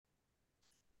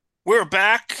We're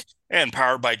back and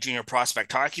powered by Junior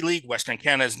Prospect Hockey League, Western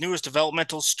Canada's newest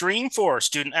developmental stream for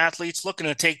student athletes looking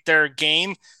to take their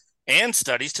game and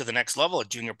studies to the next level at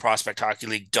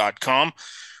juniorprospecthockeyleague.com.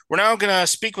 We're now going to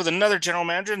speak with another general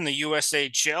manager in the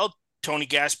USHL, Tony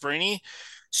Gasparini,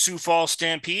 Sioux Falls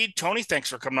Stampede. Tony, thanks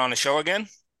for coming on the show again.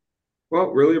 Well,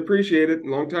 really appreciate it.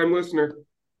 Long time listener.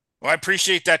 Well, I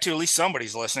appreciate that too. At least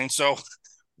somebody's listening. So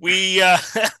we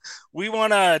we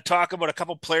want to talk about a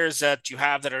couple players that you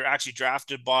have that are actually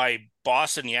drafted by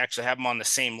Boston. You actually have them on the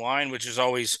same line, which is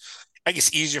always, I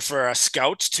guess, easier for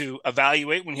scouts to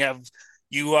evaluate when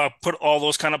you put all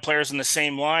those kind of players in the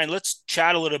same line. Let's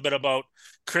chat a little bit about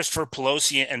Christopher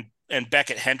Pelosi and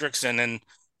Beckett Hendrickson and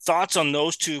thoughts on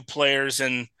those two players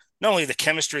and not only the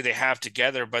chemistry they have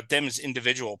together, but them as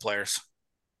individual players.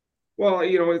 Well,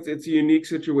 it's a unique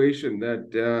situation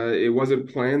that it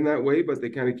wasn't planned that way, but they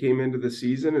kind of came into the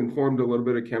season and formed a little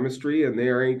bit of chemistry, and they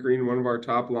are anchoring one of our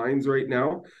top lines right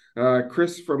now.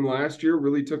 Chris from last year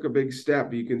really took a big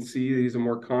step. You can see he's a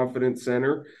more confident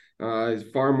center. He's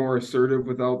far more assertive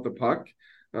without the puck.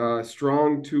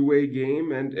 Strong two-way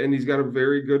game, and he's got a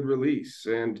very good release.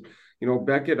 And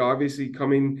Beckett obviously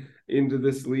coming into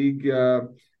this league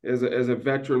as a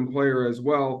veteran player as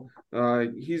well.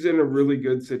 He's in a really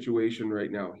good situation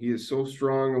right now. He is so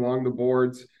strong along the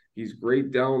boards. He's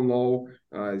great down low.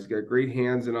 He's got great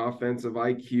hands and offensive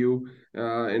IQ.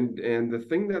 And the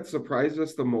thing that surprised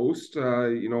us the most,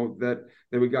 that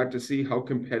we got to see how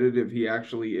competitive he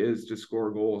actually is to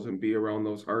score goals and be around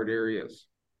those hard areas.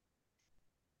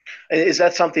 Is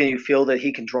that something you feel that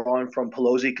he can draw on from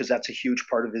Pelosi because that's a huge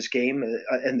part of his game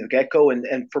in the get go?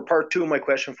 And for part two, my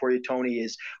question for you, Tony,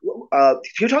 is can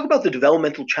you talk about the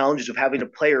developmental challenges of having a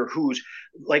player who's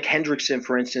like Hendrickson,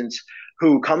 for instance,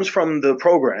 who comes from the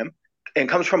program and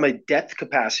comes from a depth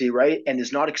capacity, right, and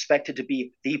is not expected to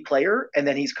be the player, and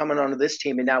then he's coming onto this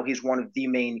team, and now he's one of the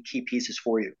main key pieces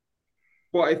for you.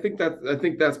 Well, I think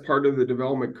that's part of the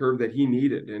development curve that he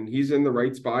needed, and he's in the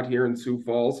right spot here in Sioux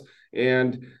Falls.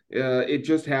 And it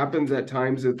just happens at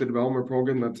times at the development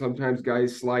program that sometimes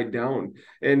guys slide down.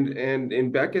 And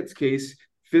in Beckett's case,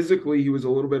 physically he was a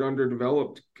little bit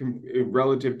underdeveloped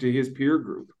relative to his peer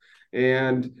group,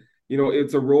 and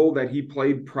it's a role that he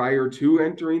played prior to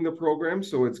entering the program.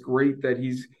 So it's great that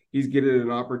he's getting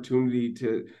an opportunity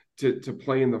to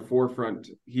play in the forefront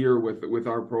here with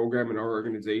our program and our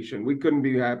organization. We couldn't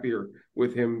be happier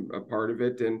with him a part of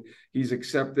it, and he's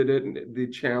accepted it and the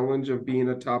challenge of being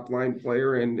a top line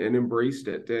player and embraced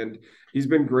it. And he's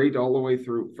been great all the way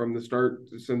through from the start.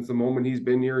 Since the moment he's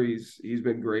been here, he's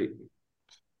been great.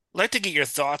 I'd like to get your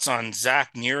thoughts on Zach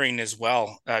Nearing as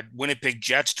well, Winnipeg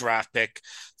Jets draft pick.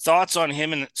 Thoughts on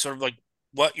him and sort of like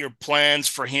what your plans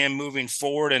for him moving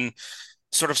forward and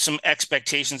sort of some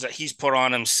expectations that he's put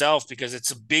on himself because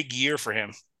it's a big year for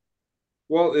him.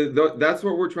 Well, that's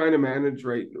what we're trying to manage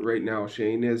right now,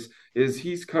 Shane, is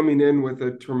he's coming in with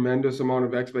a tremendous amount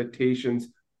of expectations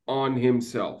on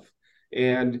himself.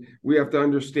 And we have to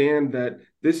understand that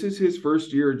this is his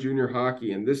first year of junior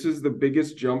hockey, and this is the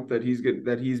biggest jump that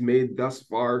he's made thus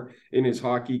far in his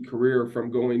hockey career,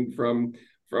 from going from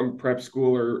prep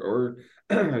school or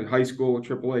high school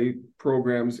AAA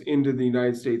programs into the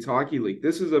United States Hockey League.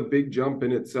 This is a big jump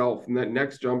in itself, and that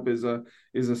next jump is a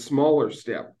smaller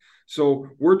step. So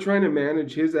we're trying to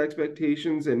manage his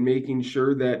expectations and making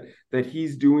sure that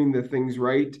he's doing the things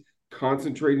right,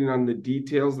 concentrating on the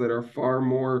details that are far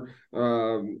more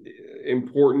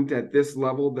important at this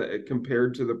level that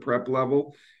compared to the prep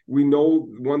level. We know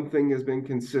one thing has been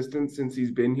consistent since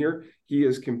he's been here. He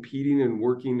is competing and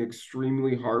working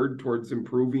extremely hard towards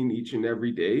improving each and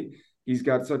every day. He's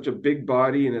got such a big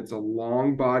body, and it's a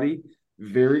long body.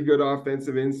 Very good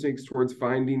offensive instincts towards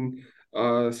finding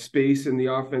space in the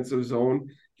offensive zone.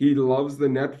 He loves the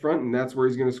net front, and that's where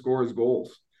he's going to score his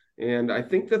goals. And I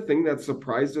think the thing that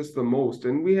surprised us the most,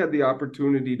 and we had the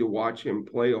opportunity to watch him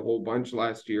play a whole bunch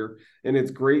last year, and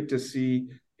it's great to see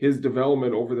his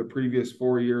development over the previous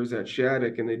 4 years at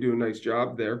Shattuck, and they do a nice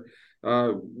job there.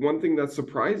 One thing that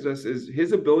surprised us is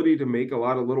his ability to make a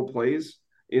lot of little plays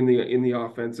in the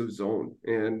offensive zone,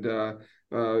 and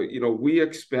we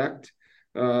expect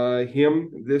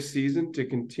him this season to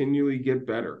continually get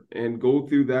better and go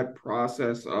through that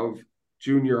process of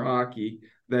junior hockey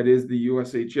that is the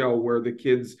USHL, where the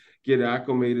kids get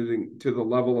acclimated to the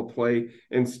level of play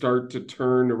and start to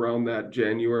turn around that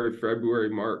January,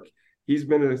 February mark. He's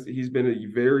been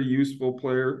a very useful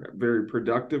player, a very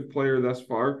productive player thus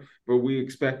far, but we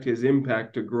expect his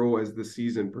impact to grow as the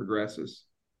season progresses.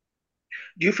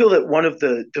 Do you feel that one of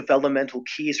the developmental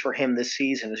keys for him this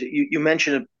season is you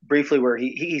mentioned it briefly where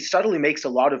he subtly makes a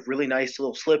lot of really nice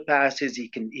little slip passes. He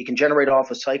can generate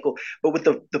off a cycle, but with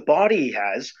the body he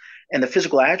has and the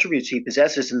physical attributes he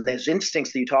possesses and his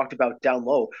instincts that you talked about down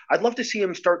low, I'd love to see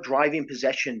him start driving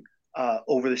possession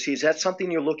over the season. Is that something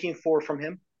you're looking for from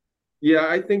him? Yeah,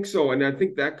 I think so. And I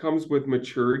think that comes with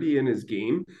maturity in his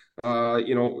game.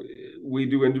 You know, we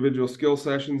do individual skill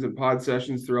sessions and pod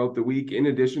sessions throughout the week, in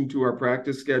addition to our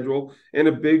practice schedule. And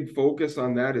a big focus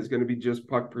on that is going to be just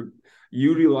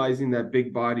utilizing that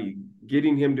big body,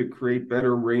 getting him to create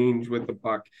better range with the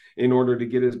puck in order to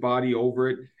get his body over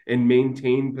it and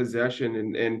maintain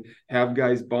possession and have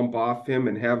guys bump off him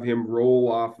and have him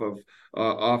roll off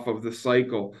of the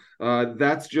cycle.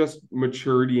 That's just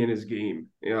maturity in his game,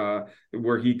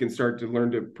 where he can start to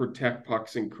learn to protect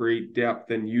pucks and create depth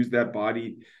and use that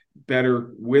body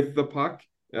better with the puck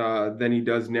than he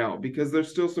does now, because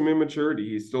there's still some immaturity.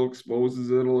 He still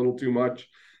exposes it a little too much.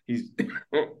 He's,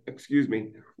 excuse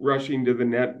me, rushing to the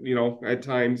net, at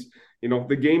times.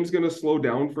 The game's going to slow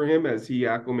down for him as he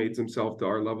acclimates himself to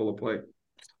our level of play.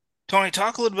 Tony,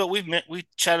 talk a little bit. We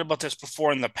chatted about this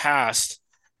before in the past.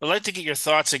 I'd like to get your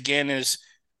thoughts again. Is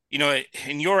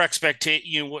in your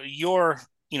expectations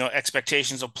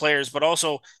of players, but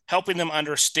also helping them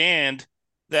understand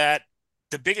that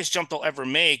the biggest jump they'll ever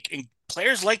make, and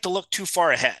players like to look too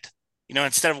far ahead,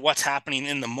 instead of what's happening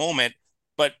in the moment,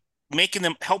 but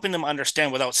helping them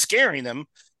understand without scaring them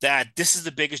that this is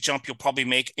the biggest jump you'll probably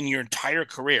make in your entire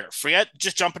career. Forget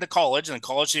just jumping to college and then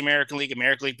college to the American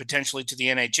League potentially to the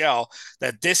NHL,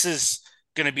 that this is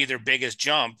going to be their biggest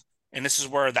jump. And this is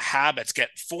where the habits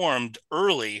get formed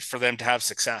early for them to have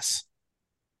success.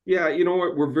 Yeah, you know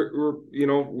what?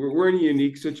 We're in a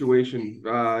unique situation.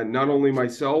 Not only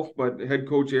myself, but head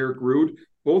coach Eric Rude.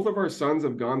 Both of our sons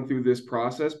have gone through this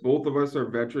process. Both of us are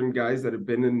veteran guys that have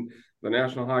been in the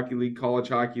National Hockey League, College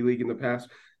Hockey League in the past.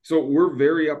 So we're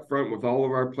very upfront with all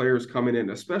of our players coming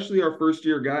in, especially our first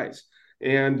year guys.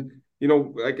 And,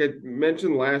 like I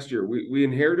mentioned last year, we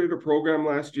inherited a program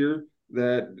last year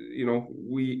that,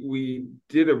 we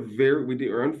did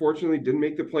or unfortunately didn't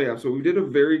make the playoffs. So we did a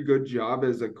very good job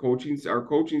as our coaching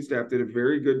staff did a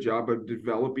very good job of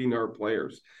developing our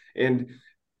players and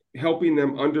helping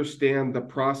them understand the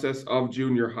process of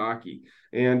junior hockey.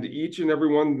 And each and every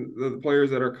one of the players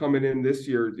that are coming in this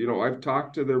year, I've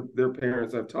talked to their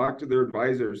parents, I've talked to their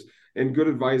advisors, and good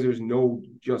advisors know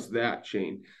just that,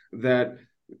 Shane, that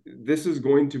this is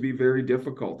going to be very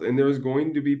difficult, and there's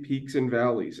going to be peaks and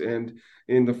valleys. And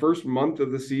in the first month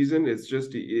of the season,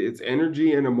 it's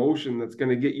energy and emotion that's going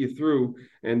to get you through.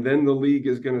 And then the league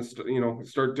is going to,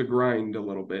 start to grind a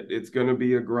little bit. It's going to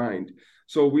be a grind.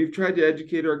 So we've tried to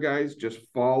educate our guys, just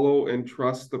follow and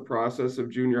trust the process of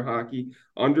junior hockey.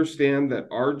 Understand that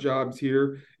our jobs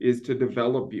here is to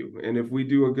develop you. And if we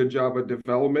do a good job of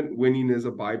development, winning is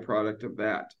a byproduct of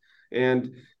that.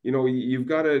 And you've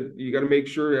got to make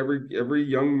sure every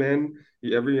young man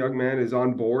is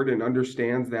on board and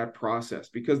understands that process,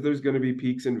 because there's going to be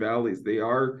peaks and valleys. They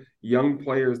are young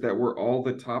players that were all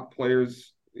the top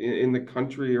players in the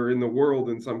country or in the world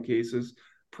in some cases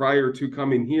prior to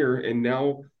coming here, and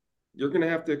now you're going to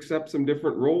have to accept some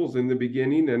different roles in the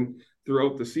beginning and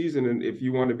throughout the season, and if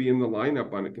you want to be in the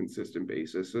lineup on a consistent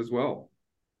basis as well.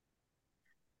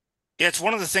 Yeah, it's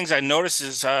one of the things I notice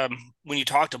is when you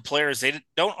talk to players, they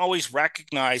don't always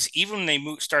recognize, even when they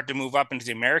start to move up into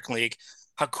the American League,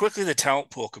 how quickly the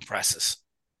talent pool compresses.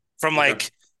 From Yeah.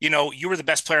 you were the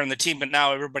best player on the team, but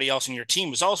now everybody else on your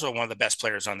team is also one of the best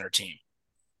players on their team,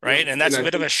 right? Yep. And that's a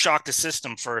bit of a shock to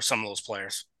system for some of those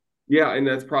players. Yeah, and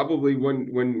that's probably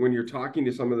when you're talking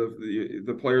to some of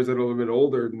the players that are a little bit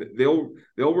older,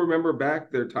 they'll remember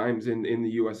back their times in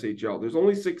the USHL. There's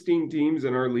only 16 teams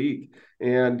in our league,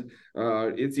 and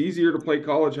it's easier to play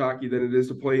college hockey than it is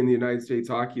to play in the United States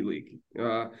Hockey League.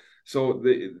 So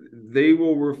they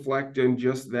will reflect in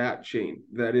just that, Shane,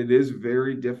 that it is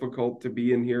very difficult to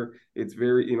be in here. It's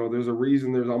very, there's a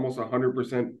reason there's almost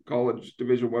 100% college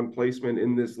Division I placement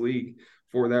in this league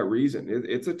for that reason.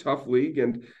 It's a tough league,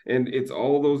 and it's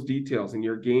all those details, and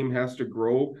your game has to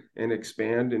grow and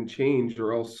expand and change,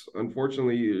 or else,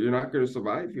 unfortunately, you're not going to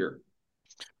survive here.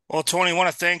 Well, Tony, I want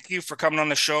to thank you for coming on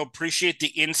the show. Appreciate the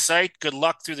insight. Good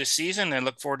luck through the season, and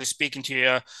look forward to speaking to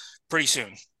you pretty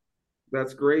soon.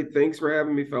 That's great. Thanks for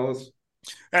having me, fellas.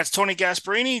 That's Tony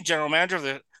Gasparini, General Manager of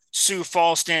the Sioux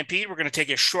Falls Stampede. We're going to take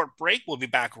a short break. We'll be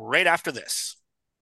back right after this.